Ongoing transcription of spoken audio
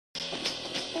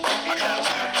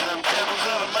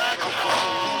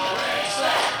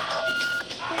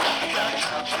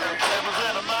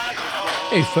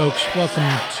Hey folks, welcome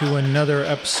to another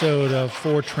episode of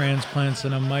Four Transplants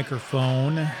and a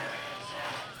Microphone.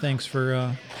 Thanks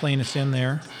for playing us in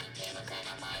there.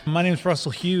 My name is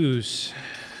Russell Hughes,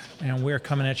 and we're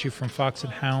coming at you from Fox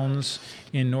and Hounds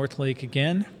in North Lake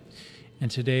again.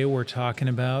 And today we're talking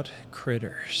about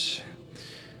critters.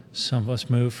 Some of us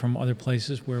moved from other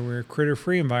places where we're a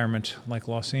critter-free environment, like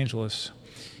Los Angeles,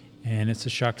 and it's a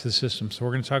shock to the system. So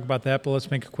we're going to talk about that, but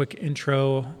let's make a quick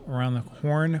intro around the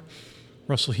horn.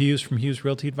 Russell Hughes from Hughes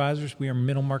Realty Advisors. We are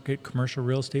middle market commercial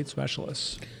real estate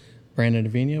specialists. Brandon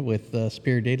Avina with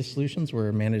Spirit Data Solutions. We're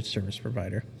a managed service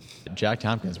provider. Jack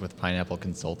Tompkins with Pineapple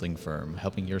Consulting Firm,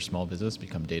 helping your small business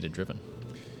become data-driven.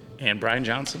 And Brian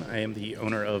Johnson. I am the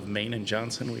owner of Main &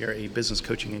 Johnson. We are a business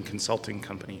coaching and consulting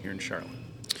company here in Charlotte.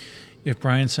 If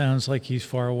Brian sounds like he's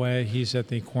far away, he's at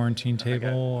the quarantine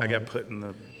table. I got put in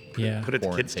the put at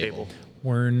the kids' table.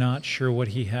 We're not sure what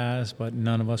he has, but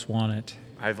none of us want it.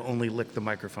 I've only licked the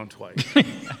microphone twice.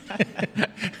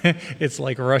 It's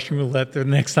like Russian roulette the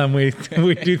next time we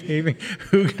do taping.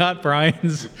 Who got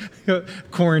Brian's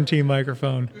quarantine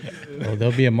microphone? Oh,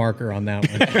 there'll be a marker on that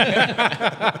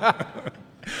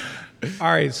one.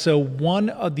 All right, so one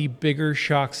of the bigger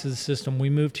shocks to the system, we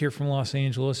moved here from Los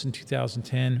Angeles in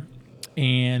 2010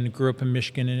 and grew up in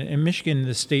Michigan. And in Michigan,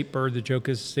 the state bird, the joke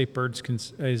is the state bird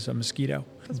is a mosquito.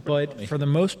 But for the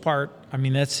most part, I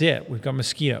mean, that's it. We've got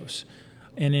mosquitoes.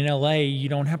 And in LA, you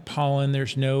don't have pollen.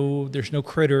 There's no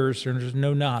critters. There's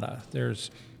no nada. There's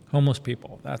homeless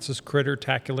people. That's as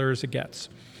critter-tacular as it gets.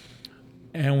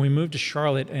 And we moved to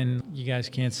Charlotte, and you guys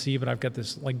can't see, but I've got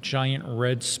this like giant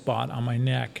red spot on my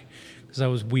neck because I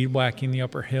was weed whacking the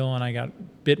upper hill, and I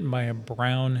got bitten by a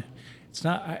brown. It's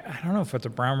not. I don't know if it's a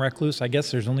brown recluse. I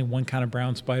guess there's only one kind of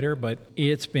brown spider, but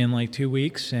it's been like 2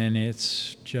 weeks, and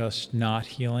it's just not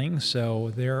healing.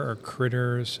 So there are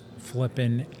critters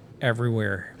flipping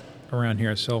everywhere around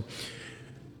here. So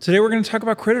today we're going to talk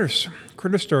about critter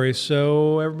stories.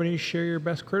 So everybody share your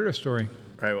best critter story.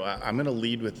 All right, well, I'm going to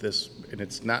lead with this, and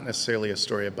it's not necessarily a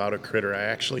story about a critter. I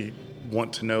actually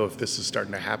want to know if this is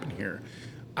starting to happen here.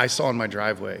 I saw in my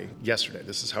driveway yesterday,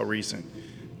 this is how recent,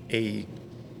 a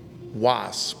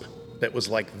wasp that was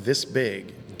like this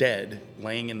big, dead,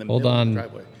 laying in the middle of the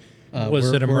driveway.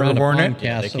 Was it a murder hornet?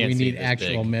 Podcast, so we need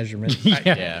actual measurements.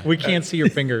 Yeah, we can't see your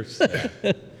fingers. So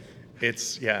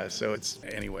it's,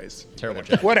 anyways. Terrible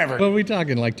job. Whatever. What are we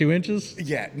talking, like 2 inches?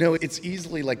 Yeah, no, it's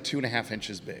easily like 2.5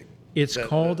 inches big. It's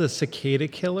called a cicada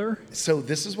killer. So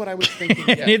this is what I was thinking.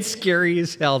 And it's scary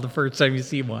as hell the first time you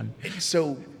see one.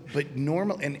 So, but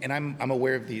normal, and I'm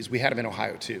aware of these. We had them in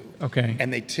Ohio too. Okay.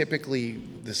 And they typically,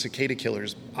 the cicada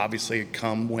killers obviously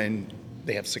come when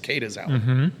they have cicadas out.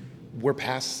 Mm-hmm. We're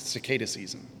past cicada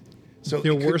season. So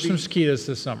there were some mosquitoes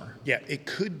this summer. Yeah, it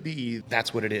could be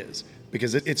that's what it is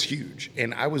because it's huge.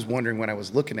 And I was wondering when I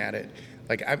was looking at it,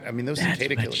 like, I mean, those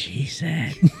cicada killers. She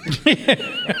said.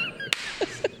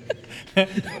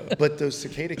 But those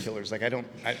cicada killers, like I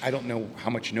don't know how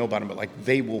much you know about them, but like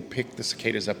they will pick the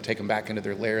cicadas up, take them back into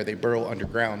their lair. They burrow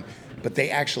underground, but they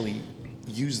actually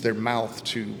use their mouth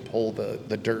to pull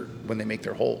the dirt when they make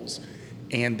their holes,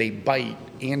 and they bite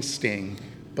and sting,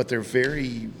 but they're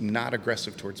very not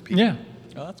aggressive towards people. Yeah.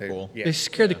 Oh, that's cool. Yeah. They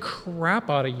scare the crap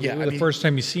out of you the first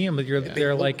time you see them, but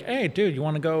they're like, hey, dude, you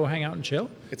want to go hang out and chill?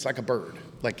 It's like a bird.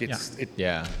 Like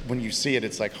when you see it,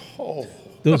 it's like, oh.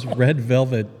 Those red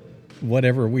velvet,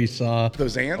 whatever we saw.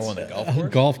 Those ants? Oh, on the golf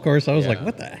course? Golf course. I was like,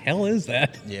 what the hell is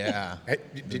that? Yeah.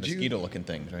 Did you? Mosquito-looking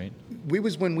things, right? We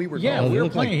was when we were Yeah, golfing. we were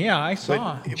playing. I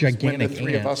saw. But it was Gigantic when the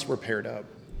three of ants. us were paired up.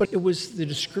 But it was the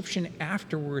description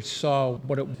afterwards saw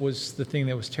what it was the thing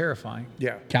that was terrifying.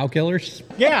 Yeah. Cow killers?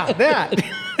 Yeah, that.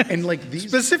 And like these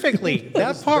Specifically,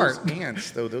 that part.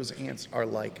 Those ants are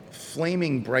like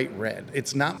flaming bright red.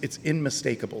 It's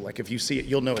unmistakable. Like if you see it,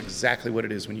 you'll know exactly what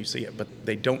it is when you see it, but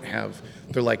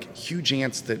they're like huge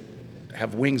ants that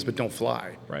have wings but don't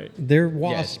fly. Right. They're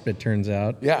wasp, it turns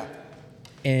out. Yeah.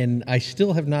 And I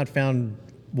still have not found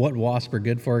what wasps are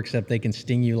good for, except they can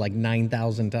sting you like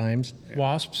 9,000 times.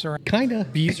 Wasps are Kind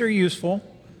of. bees are useful.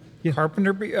 Yeah.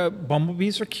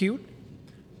 Bumblebees are cute.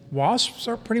 Wasps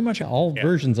are pretty much All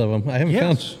versions of them. I haven't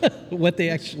Yes. found what they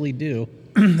actually do.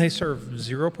 They serve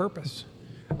zero purpose.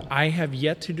 I have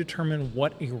yet to determine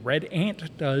what a red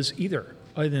ant does either,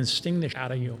 other than sting the shit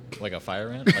out of you. Like a fire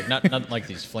ant? Like not like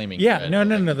these flaming. Yeah, red, no,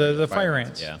 like the fire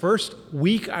ants. Yeah. First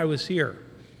week I was here,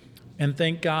 and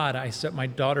thank God I set my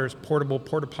daughter's portable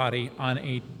porta potty on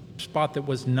a spot that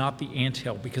was not the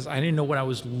anthill because I didn't know what I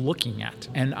was looking at.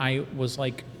 And I was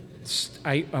like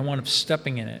I wound up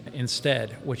stepping in it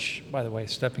instead, which, by the way,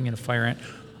 stepping in a fire ant.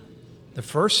 The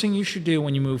first thing you should do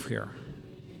when you move here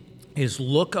is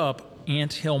look up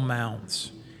anthill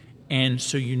mounds. And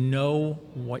so you know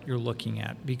what you're looking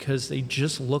at, because they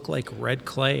just look like red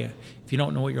clay if you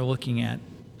don't know what you're looking at.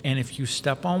 And if you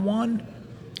step on one,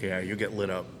 Yeah, you get lit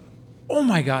up. oh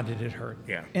my God, did it hurt.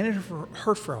 Yeah. And it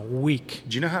hurt for a week.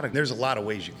 Do you know how to? There's a lot of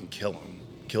ways you can kill them,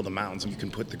 kill the mounds. You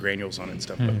can put the granules on it and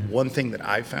stuff. But one thing that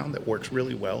I found that works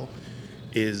really well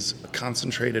is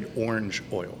concentrated orange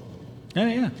oil.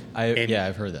 Yeah, yeah.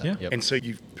 I've heard that. Yeah. Yep. And so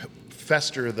you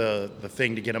fester the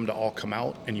thing to get them to all come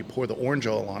out, and you pour the orange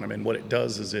oil on them. And what it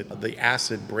does is the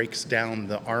acid breaks down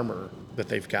the armor that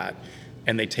they've got,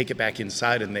 and they take it back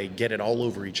inside and they get it all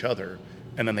over each other,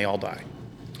 and then they all die.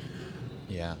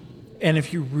 Yeah. And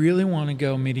if you really want to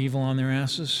go medieval on their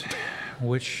asses,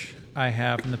 which I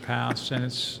have in the past, and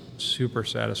it's super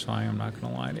satisfying, I'm not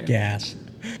going to lie to you. Gas.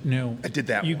 No. I did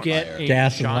that You one. get a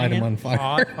Gas and light 'em giant on fire.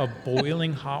 pot of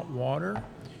boiling hot water,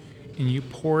 and you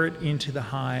pour it into the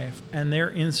hive, and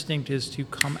their instinct is to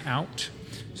come out.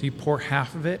 So you pour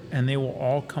half of it, and they will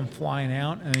all come flying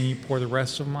out, and then you pour the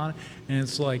rest of them on, and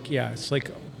it's like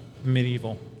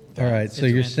medieval. All right, so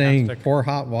It's you're saying fantastic. pour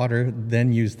hot water,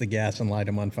 then use the gas and light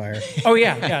them on fire. Oh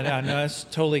no, that's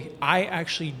totally. I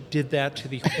actually did that to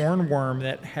the hornworm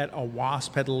that a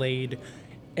wasp had laid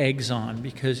eggs on,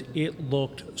 because it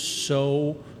looked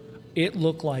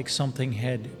like something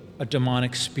a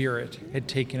demonic spirit had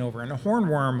taken over. And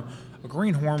a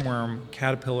green hornworm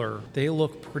caterpillar, they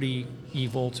look pretty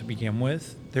evil to begin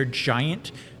with. They're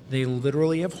giant. They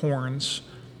literally have horns.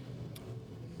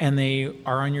 And they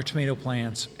are on your tomato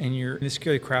plants, and they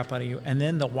scare the crap out of you. And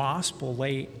then the wasp will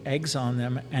lay eggs on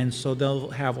them, and so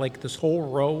they'll have like this whole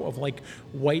row of like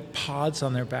white pods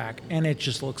on their back, and it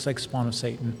just looks like spawn of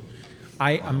Satan.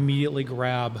 I immediately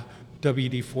grab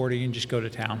WD-40 and just go to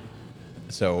town.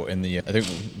 So I think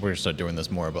we're gonna start doing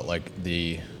this more, but like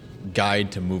the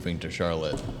guide to moving to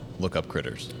Charlotte, look up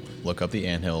critters, look up the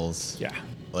anthills. Yeah.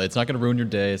 Well, it's not gonna ruin your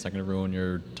day. It's not gonna ruin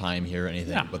your time here or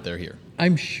anything, No. but they're here.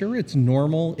 I'm sure it's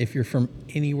normal if you're from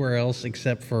anywhere else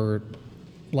except for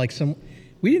like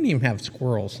we didn't even have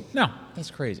squirrels. No.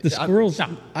 That's crazy. The squirrels,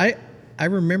 no. I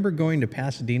remember going to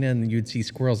Pasadena and you'd see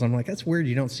squirrels. I'm like, that's weird.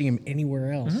 You don't see them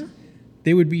anywhere else.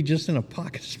 They would be just in a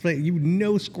pocket space. You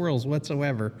no squirrels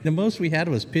whatsoever. The most we had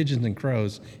was pigeons and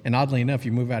crows. And oddly enough,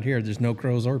 you move out here, there's no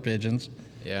crows or pigeons.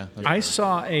 Yeah. I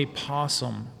saw a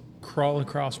possum crawl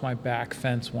across my back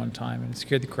fence one time, and it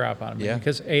scared the crap out of me, Yeah.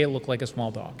 because A, it looked like a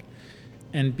small dog,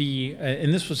 and B,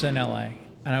 and this was in LA,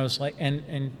 and I was like, and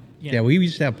you know, Yeah, we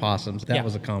used to have possums. That Yeah.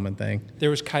 was a common thing. there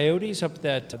was coyotes up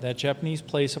at that Japanese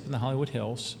place up in the Hollywood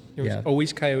Hills. There was Yeah.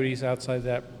 always coyotes outside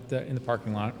in the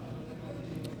parking lot,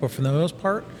 but for the most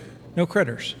part, no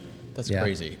critters. That's Yeah.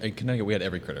 crazy. In Connecticut, we had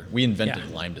every critter. We invented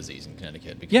Yeah. Lyme disease in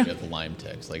Connecticut because Yeah. we had the Lyme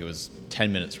ticks. Like, it was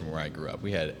 10 minutes from where I grew up.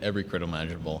 We had every critter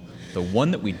imaginable. The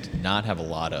one that we did not have a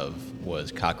lot of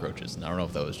was cockroaches. And I don't know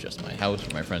if that was just my house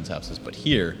or my friends' houses, but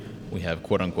here we have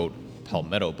quote-unquote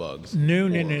palmetto bugs. No, or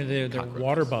they're cockroaches.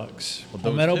 water bugs. Well,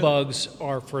 those Palmetto too. bugs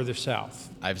are further south.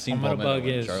 I've seen palmetto palmetto bug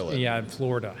in is Charlotte. in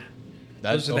Florida.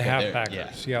 That's- Those are the okay,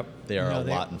 halfbackers. yeah. Yep. They are a they-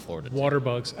 lot in Florida, too. Water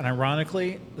bugs, and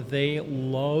ironically, they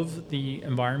love the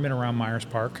environment around Myers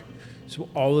Park. So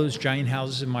all those giant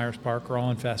houses in Myers Park are all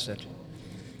infested.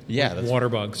 Yeah, that's Water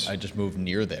bugs. I just moved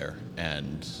near there,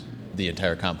 and the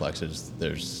entire complex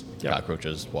there's Yeah.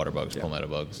 cockroaches, water bugs, palmetto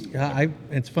bugs. Yeah,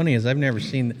 it's funny is I've never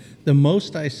seen the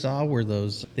most I saw were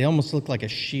those. They almost look like a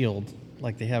shield,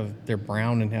 like they're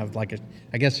brown and have like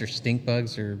I guess they're stink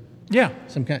bugs or Yeah.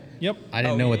 some kind. Yep. I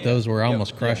didn't Oh, know yeah, what yeah. those were. I Yep,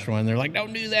 almost crushed one. They're like,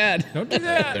 don't do that. Don't do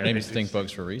that. Their name is stink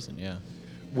bugs for a reason. Yeah.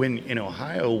 When in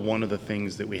Ohio, one of the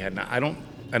things that we had, now I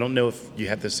don't know if you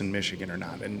had this in Michigan or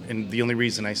not, and the only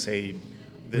reason I say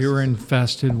this We were is-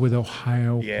 infested with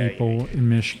Ohio Yeah, people in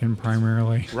Michigan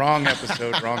primarily. wrong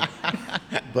episode, wrong,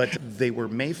 but they were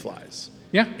mayflies.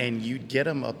 Yeah. And you'd get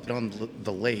them up on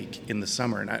the lake in the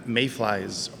summer, and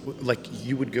mayflies, like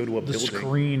you would go to a The building.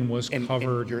 screen was And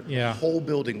covered. your Yeah. whole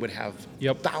building would have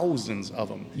Yep. thousands of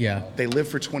them. Yeah. They live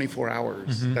for 24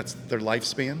 hours. Mm-hmm. That's their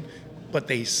lifespan, but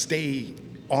they stay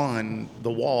on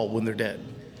the wall when they're dead.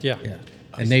 Yeah. Yeah.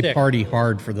 And they Stick. party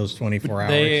hard for those 24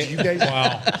 hours. They, You guys-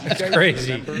 wow, it's guys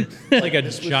crazy. remember? Like a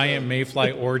giant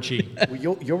mayfly orgy.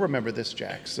 Well, you'll remember this,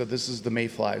 Jack. So this is the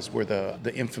mayflies, where the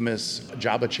infamous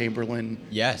Jabba Chamberlain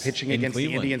Yes, pitching in against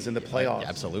Cleveland. the Indians in the playoffs. Yeah,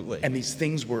 absolutely. And these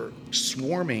things were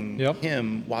swarming Yep.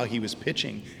 him while he was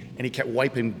pitching, and he kept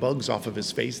wiping bugs off of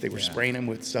his face. They were spraying him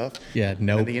with stuff. Yeah, And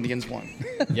nope. then the Indians won.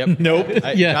 Yep. Nope.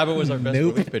 Yeah. Yeah. Jabba was our best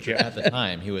Nope. relief pitcher at the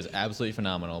time. He was absolutely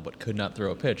phenomenal, but could not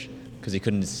throw a pitch. because he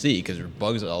couldn't see because there were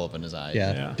bugs all up in his eyes.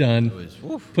 Yeah, Yeah. done. It was,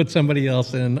 woof. Put somebody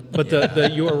else in. But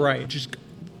you were right, just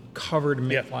covered in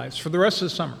mayflies for the rest of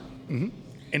the summer.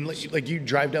 And like you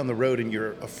drive down the road and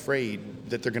you're afraid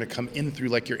that they're going to come in through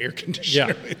like your air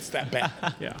conditioner. Yeah. It's that bad.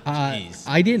 Yeah. Jeez.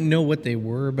 I didn't know what they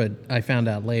were, but I found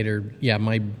out later. Yeah,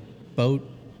 my boat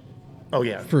Oh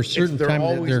yeah. for a certain they're time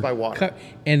always they're by water.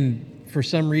 and for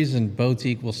some reason boats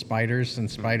equal spiders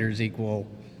and spiders equal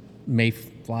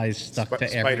mayflies stuck to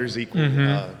everything. Spiders equal.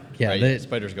 Yeah, Right, they-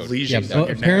 spiders go. lesions yeah. down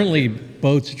your neck. Apparently,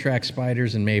 boats attract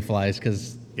spiders and mayflies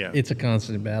because Yeah. it's a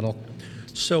constant battle.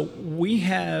 So we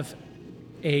have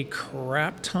a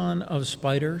crap ton of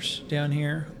spiders down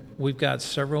here. We've got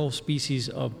several species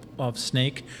of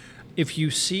snake. If you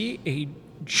see a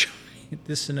giant,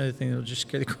 this is another thing that'll just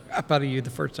scare the crap out of you the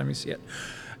first time you see it.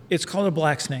 It's called a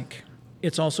black snake.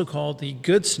 It's also called the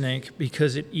good snake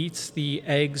because it eats the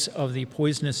eggs of the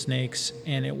poisonous snakes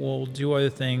and it will do other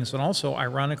things. And also,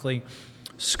 ironically,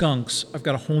 skunks. I've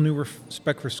got a whole new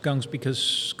respect for skunks because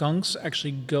skunks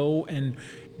actually go and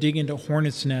dig into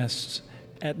hornets' nests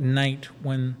at night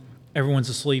when everyone's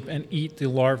asleep and eat the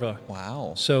larvae.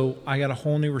 Wow. So I got a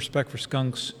whole new respect for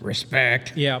skunks.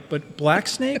 Respect. Yeah, but black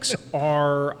snakes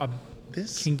are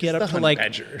This can get is up the to like honey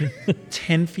badger.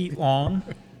 10 feet long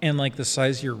and like the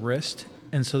size of your wrist.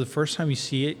 And so the first time you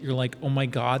see it, you're like, oh my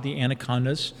God, the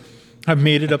anacondas. I've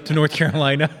made it up to North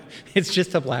Carolina. It's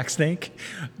just a black snake,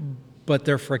 but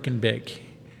they're freaking big.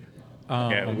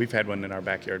 Yeah, we've had one in our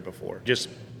backyard before. Just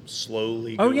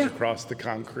slowly Oh, goes yeah. across the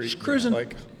concrete. Just cruising.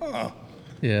 Like, huh.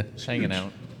 Yeah. Just hanging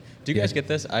out. Do you guys get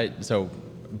this? So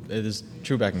it is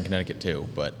true back in Connecticut too,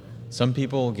 but some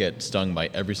people get stung by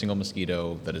every single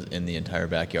mosquito that is in the entire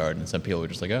backyard, and some people are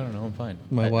just like, I don't know, I'm fine.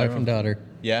 My I wife don't and know. daughter.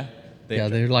 Yeah. Yeah,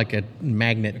 they're like a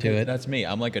magnet to it. That's me.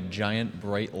 I'm like a giant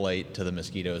bright light to the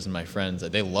mosquitoes, and my friends,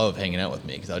 they love hanging out with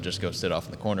me because I'll just go sit off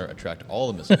in the corner, attract all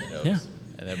the mosquitoes, Yeah.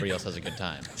 and everybody else has a good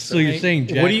time. So you're saying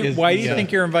Jack is Why do the, you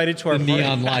think you're invited to our the party?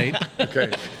 neon light?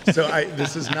 Okay, so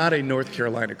this is not a North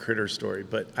Carolina critter story,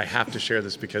 but I have to share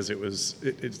this because it's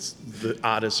the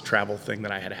oddest travel thing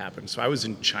that I had happen. So I was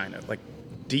in China, like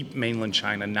deep mainland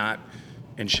China, not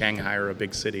in Shanghai or a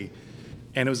big city,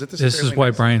 and it was at this. This is fairly why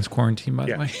nice- Brian's quarantined, by the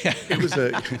Yeah, way.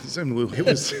 it was in Wu. It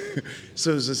was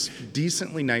so it was this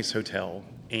decently nice hotel,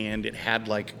 and it had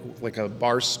like a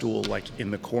bar stool like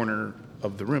in the corner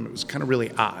of the room. It was kind of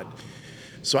really odd.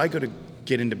 So I go to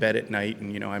get into bed at night,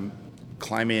 and I'm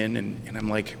climb in, and I'm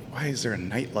like, why is there a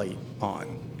night light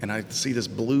on? And I see this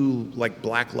blue like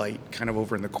black light kind of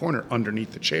over in the corner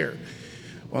underneath the chair.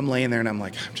 Well, I'm laying there, and I'm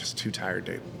like, I'm just too tired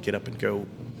to get up and go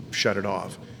shut it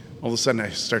off. All of a sudden, I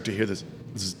start to hear this.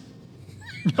 Zzz.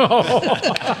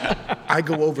 I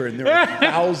go over and there are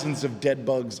thousands of dead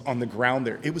bugs on the ground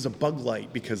there. It was a bug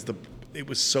light because it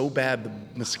was so bad the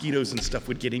mosquitoes and stuff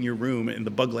would get in your room and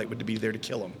the bug light would be there to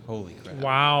kill them. Holy crap.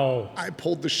 Wow. I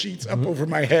pulled the sheets up over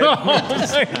my head,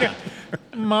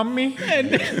 Mommy.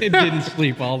 It didn't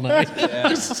sleep all night.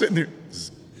 just sitting there.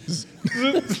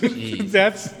 Jeez.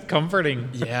 That's comforting.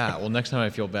 Yeah, well, next time I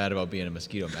feel bad about being a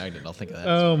mosquito magnet, I'll think of that.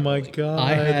 Oh my God.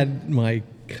 I had my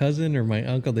cousin or my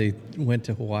uncle, they went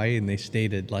to Hawaii and they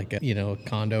stayed at like a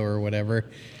condo or whatever.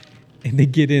 And they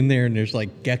get in there and there's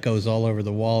like geckos all over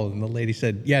the wall. And the lady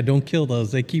said, yeah, don't kill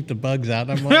those. They keep the bugs out.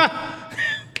 I'm like,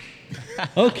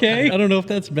 okay. I don't know if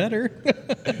that's better.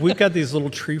 We've got these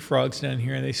little tree frogs down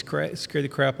here, and they scare the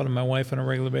crap out of my wife on a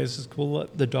regular basis. We'll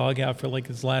let the dog out for like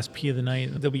his last pee of the night.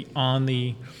 They'll be on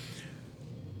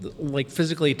like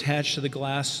physically attached to the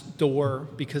glass door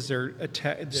because they're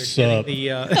getting Sup. the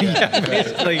yeah,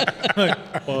 basically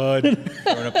bud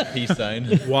Throwing up the peace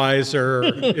sign. wiser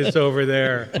is over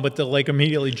there, but they'll like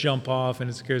immediately jump off, and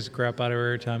it scares the crap out of her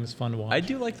every time. It's fun to watch. I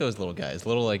do like those little guys.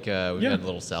 Little we've Yeah. got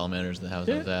little salamanders in the house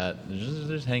with that.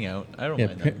 Just hang out. I don't Yeah,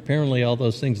 mind that. apparently all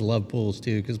those things love pools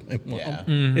too because my mom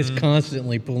Yeah. is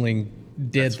constantly pulling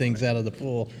dead things out of the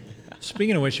pool.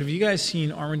 Speaking of which, have you guys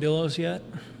seen armadillos yet?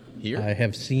 Here? I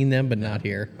have seen them, but not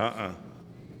here.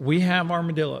 We have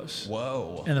armadillos.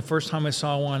 Whoa. And the first time I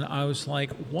saw one, I was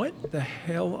like, what the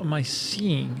hell am I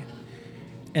seeing?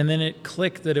 And then it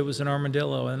clicked that it was an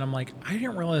armadillo. And I'm like, I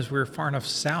didn't realize we were far enough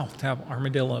south to have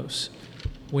armadillos.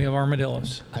 We have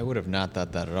armadillos. I would have not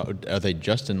thought that at all. Are they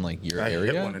just in like your I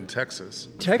area? hit one in Texas.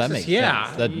 Texas, makes yeah.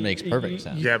 sense. That makes perfect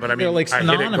sense. Yeah, but I They're mean, like I hit it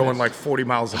synonymous. going like 40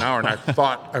 miles an hour, and I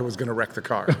thought I was going to wreck the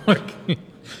car. Like,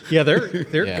 Yeah, they're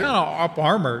Yeah. kind of up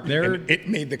armored. They're and it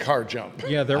made the car jump.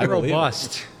 yeah, they're I believe it.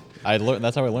 robust. I learned.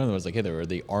 That's how I learned them. Was like, hey, they were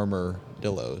the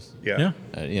armadillos. Yeah.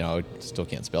 I still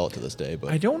can't spell it to this day,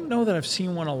 but I don't know that I've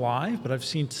seen one alive, but I've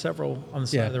seen several on the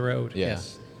side Yeah. of the road.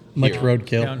 yes. Much Here.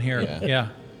 roadkill. Down here. Yeah. Yeah.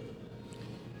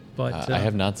 But I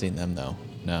have not seen them though.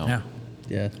 No. Yeah.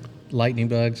 Yeah. Lightning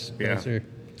bugs. Yeah. Those are,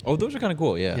 Oh, those are kind of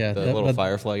cool. Yeah. Yeah, The that- little but-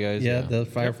 firefly guys. yeah, the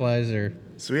fireflies are.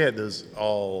 So we had those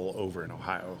all over in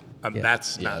Ohio. Yeah.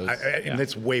 That's Yeah, not, it was- and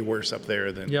it's way worse up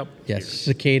there than. Yep. Yes,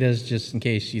 cicadas. Just in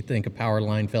case you think a power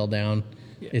line fell down,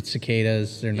 it's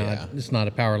cicadas. They're not. Yeah. It's not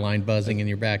a power line buzzing in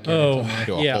your backyard. Oh,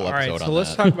 Do a yeah. whole All right. episode So on let's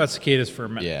that. talk about cicadas for a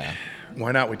minute. Yeah.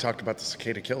 Why not? We talked about the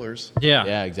cicada killers. Yeah.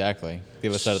 Yeah, exactly. The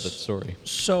other side of the story.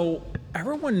 So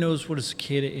everyone knows what a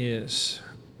cicada is,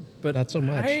 but Not so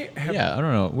much. I have, Yeah, I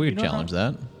don't know. We could don't know? challenge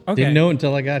that. Okay. Didn't know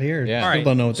until I got here. Yeah. Still All right.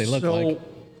 don't know what they look so like.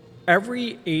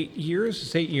 every 8 years,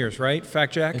 it's 8 years, right?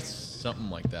 Fact check. It's something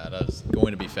like that. I was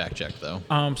going to be fact checked though.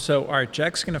 So all right,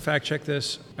 Jack's gonna fact check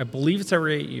this. I believe it's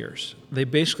every 8 years.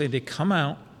 They come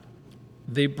out,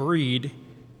 they breed,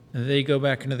 and they go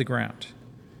back into the ground.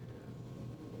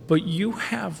 But you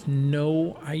have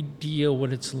no idea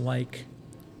what it's like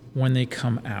when they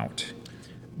come out.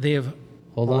 They have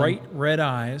Hold on. bright red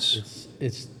eyes.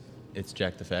 It's It's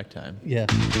Jack the Fact time. yeah.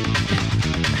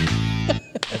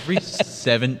 Every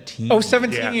 17. Oh,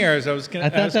 17 Yeah. years. I was I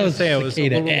thought that gonna was say it was a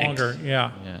cicada little X. longer.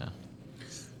 Yeah. Yeah.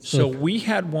 So we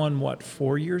had one,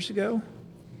 4 years ago?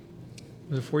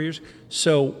 Was it 4 years?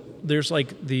 So there's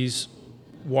like these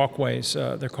walkways,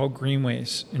 they're called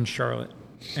greenways in Charlotte.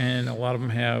 And a lot of them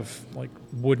have like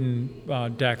wooden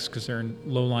decks because they're in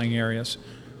low-lying areas.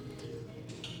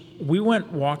 We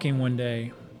went walking one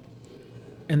day,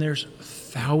 and there's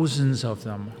thousands of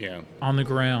them Yeah. on the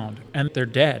ground, and they're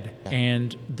dead.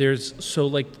 And there's so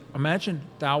like imagine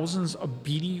thousands of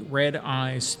beady red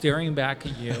eyes staring back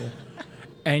at you,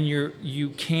 and you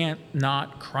can't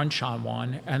not crunch on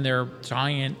one, and they're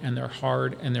giant and they're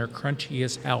hard and they're crunchy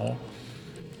as hell.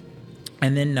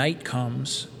 And then night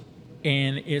comes,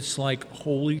 and it's like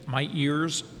holy, my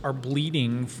ears are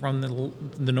bleeding from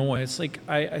the noise. It's like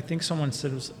I think someone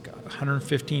said it was like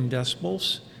 115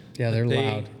 decibels. Yeah, they're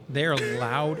loud. They're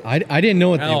loud. I didn't know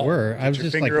what Hell. they were. I was Your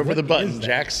just finger like, over what the button. is that?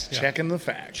 Jack's checking the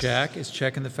facts. Jack is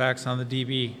checking the facts on the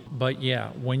DB. But yeah,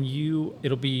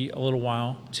 it'll be a little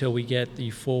while till we get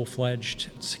the full-fledged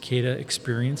cicada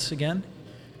experience again.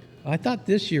 I thought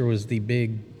this year was the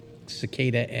big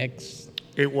cicada X.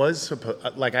 It was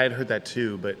like I had heard that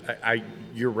too, but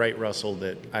you're right, Russell,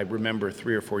 that I remember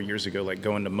 3 or 4 years ago, like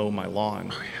going to mow my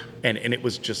lawn, and it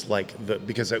was just like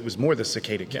because it was more the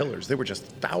cicada killers. There were just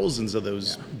thousands of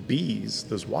those bees,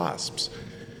 those wasps,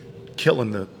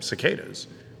 killing the cicadas.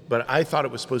 But I thought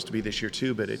it was supposed to be this year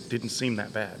too, but it didn't seem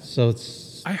that bad. So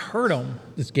it's I heard them.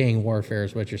 gang warfare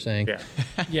is what you're saying. Yeah,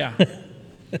 Yeah.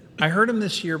 I heard them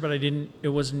this year, but it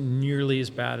wasn't nearly as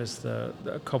bad as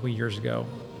a couple years ago.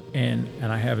 And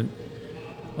I haven't,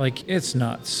 like, it's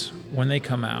nuts. When they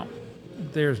come out,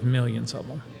 there's millions of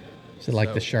them. So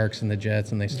like the Sharks and the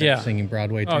Jets, and they start Yeah. singing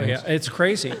Broadway Oh tunes. yeah, it's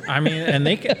crazy. I mean, and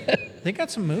they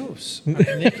got some moves. I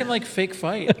mean, they can like fake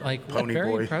fight, like Pony very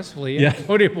boy. impressively. Yeah.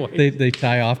 Pony boy. They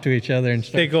tie off to each other and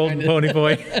start Big old pony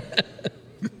boy.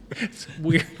 It's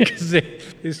weird because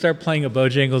they start playing a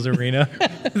Bojangles arena.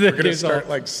 we're gonna start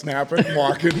like snapping,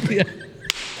 walking.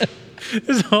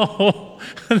 There's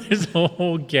a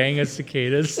whole gang of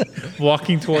cicadas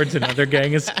walking towards another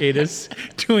gang of cicadas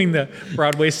doing the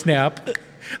Broadway snap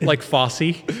like Fosse.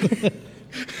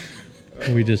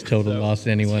 We just totally lost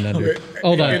anyone under.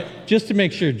 Hold on, just to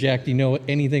make sure, Jack, do you know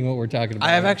anything what we're talking about?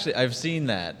 I've seen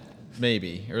that,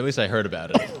 maybe, or at least I heard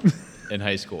about it in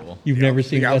high school. You've never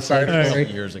seen the West Side Outsiders. Story?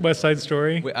 Years ago. West Side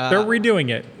Story. We- They're redoing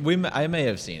it. I may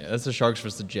have seen it. That's the Sharks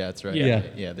versus the Jets, right? Yeah.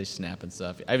 Yeah, they snap and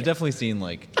stuff. I've definitely seen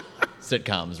like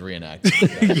sitcoms reenact.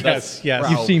 That's Yes. You've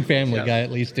probably- seen Family Guy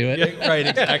at least do it. Yeah, right,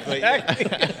 exactly.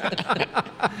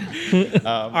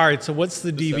 All right, so what's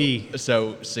the DB?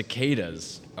 So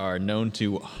cicadas are known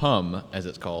to hum, as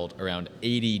it's called, around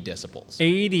 80 decibels.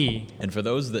 80. And for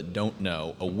those that don't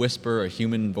know, a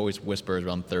human voice whisper is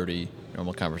around 30,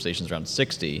 normal conversations around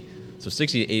 60. So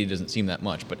 60 to 80 doesn't seem that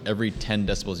much, but every 10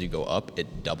 decibels you go up,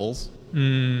 it doubles.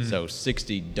 So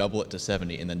 60, double it to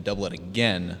 70, and then double it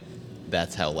again.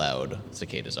 That's how loud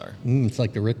cicadas are. It's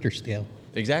like the Richter scale.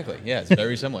 Exactly. Yeah, it's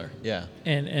very similar. Yeah.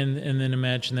 And then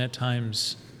imagine that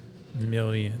times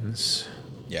millions.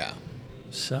 Yeah.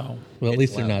 So Well, at It's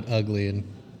least they're loud. not ugly and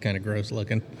kind of gross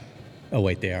looking. Oh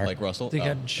wait, they are. Like Russell. they Oh,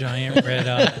 got giant red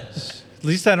eyes. At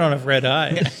least I don't have red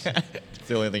eyes. it's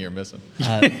the only thing you're missing.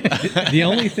 The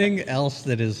only thing else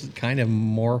that is kind of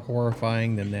more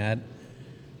horrifying than that,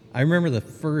 I remember the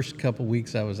first couple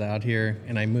weeks I was out here,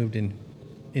 and I moved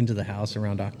into the house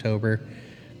around October.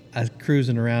 I was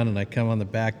cruising around, and I come on the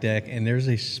back deck, and there's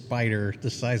a spider the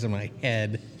size of my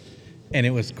head And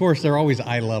it was, of course, they're always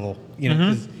eye level. You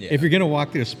know, 'cause Yeah. if you're going to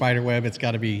walk through a spider web, it's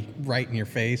got to be right in your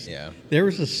face. Yeah. There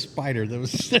was a spider that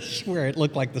was, I swear, it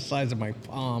looked like the size of my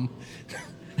palm.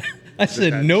 I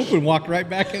said that- nope and walked right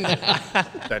back in the house.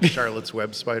 That Charlotte's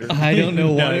Web spider. I don't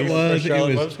know what it Where was.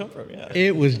 Charlotte It Webs was, come from, yeah.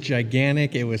 it was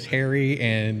gigantic. It was hairy,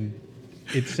 and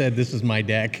it said, "This is my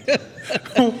deck."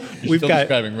 We've Still got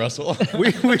describing Russell.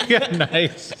 we got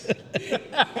nice.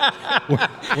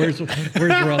 Where's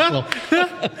Russell?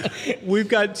 We've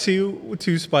got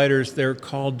two spiders. They're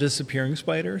called disappearing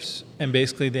spiders, and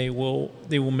basically they will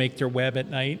make their web at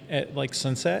night at like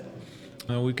sunset.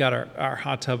 We've got our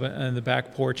hot tub in the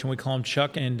back porch, and we call them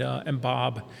Chuck and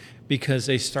Bob because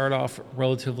they start off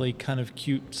relatively kind of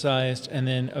cute sized, and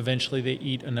then eventually they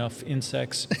eat enough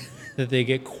insects that they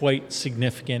get quite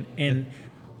significant. And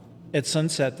at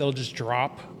sunset, they'll just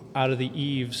drop out of the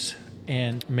eaves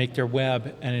and make their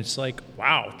web, and it's like,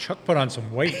 wow, Chuck put on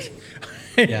some weight.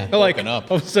 Yeah. Like Bulking up.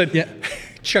 all of a sudden, Yeah.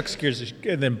 Chuck scares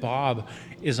the and then Bob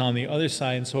is on the other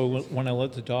side, and so when I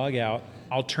let the dog out,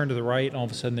 I'll turn to the right, and all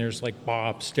of a sudden there's like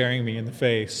Bob staring me in the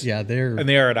face. Yeah, and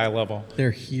they are at eye level. they're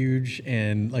huge,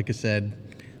 and like I said,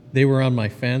 they were on my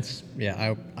fence.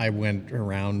 Yeah, I went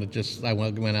around. I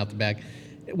went out the back.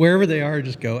 Wherever they are,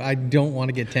 just go. I don't want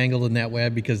to get tangled in that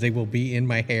web because they will be in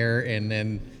my hair, and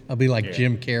then I'll be like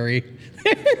Jim Carrey.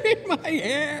 They're in my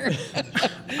hair.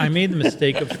 I made the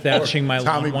mistake of thatching my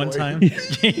Tommy lawn one Boy. time.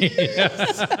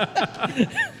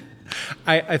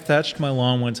 I thatched my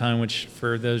lawn one time, which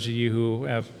for those of you who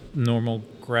have normal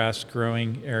grass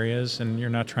growing areas and you're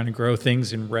not trying to grow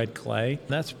things in red clay,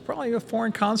 that's probably a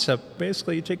foreign concept.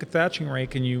 Basically, you take a thatching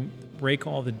rake and you rake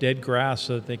all the dead grass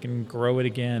so that they can grow it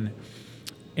again.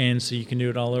 And so you can do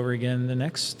it all over again the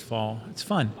next fall. It's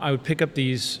fun. I would pick up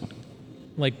these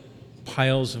like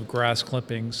piles of grass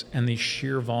clippings and the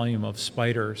sheer volume of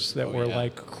spiders that were yeah.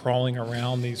 like crawling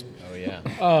around these. Oh, yeah.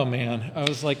 Oh man, I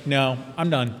was like, no, I'm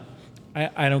done.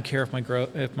 I don't care if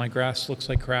my grass looks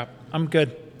like crap. I'm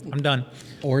good. I'm done.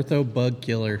 Ortho bug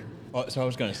killer. Oh, so I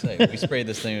was going to say, we sprayed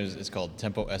this thing. It's called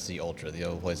Tempo SE Ultra, the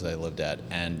old place that I lived at,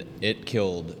 and it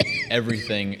killed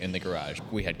everything in the garage.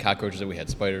 We had cockroaches, we had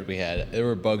spiders, there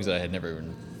were bugs that I had never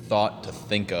even thought to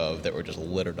think of that were just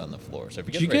littered on the floor. So if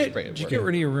you Did you get the right get spray, it did you worked. get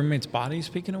rid of your roommate's body?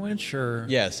 Speaking of which, or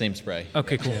Yeah, same spray.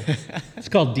 okay, cool. It's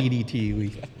called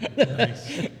DDT.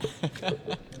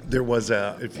 There was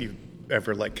if you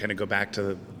ever like kind of go back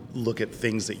to look at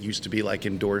things that used to be like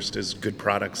endorsed as good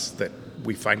products that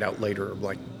we find out later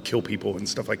like kill people and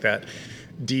stuff like that.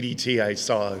 DDT, I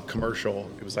saw a commercial.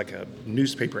 It was like a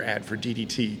newspaper ad for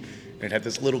DDT, and it had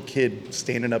this little kid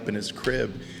standing up in his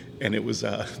crib, and it was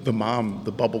the mom.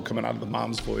 The bubble coming out of the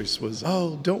mom's voice was,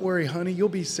 "Oh, don't worry, honey, you'll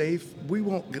be safe. We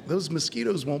won't. Those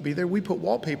mosquitoes won't be there. We put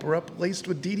wallpaper up laced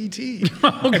with DDT."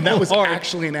 And that was Lord.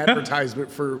 actually an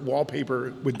advertisement for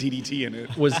wallpaper with DDT in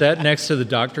it. Was that next to the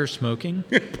doctor smoking?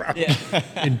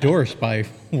 Endorsed by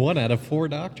 1 out of 4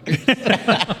 doctors.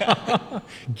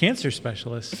 Cancer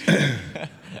specialist.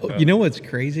 You know what's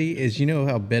crazy is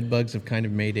how bed bugs have kind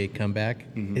of made a comeback?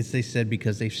 Is they said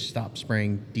because they stopped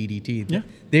spraying DDT. Yeah.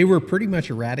 They were pretty much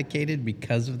eradicated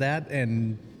because of that,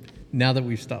 and now that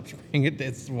we've stopped spraying it,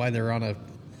 that's why they're on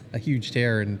a huge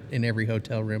tear in every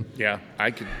hotel room. Yeah,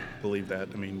 I could believe that.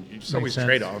 I mean, it's Makes always sense.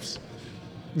 trade-offs.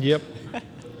 Yep.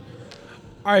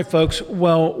 All right, folks.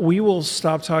 Well, we will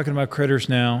stop talking about critters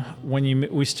now.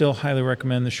 We still highly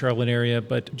recommend the Charlotte area,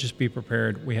 but just be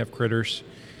prepared. We have critters.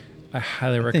 I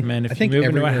highly recommend I if you think move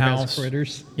into a everywhere has house.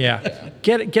 critters. Yeah,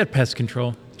 get pest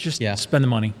control. Just Yeah. spend the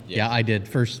money. Yeah, I did.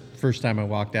 First time I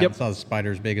walked out Yep. and saw the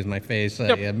spider as big as my face,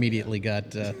 Yep. I immediately got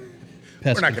pest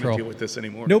We're not going control. to deal with this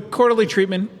anymore. Nope. Quarterly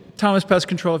treatment. Thomas Pest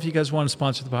Control. If you guys want to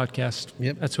sponsor the podcast,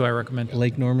 Yep. that's who I recommend.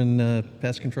 Lake Norman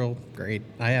Pest Control, great.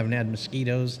 I haven't had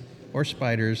mosquitoes or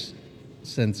spiders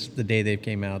since the day they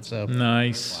came out, so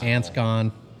Nice. ants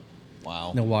gone,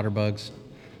 Wow. no water bugs.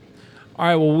 All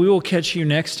right. Well, we will catch you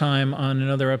next time on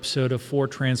another episode of 4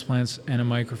 Transplants and a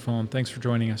Microphone. Thanks for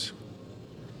joining us.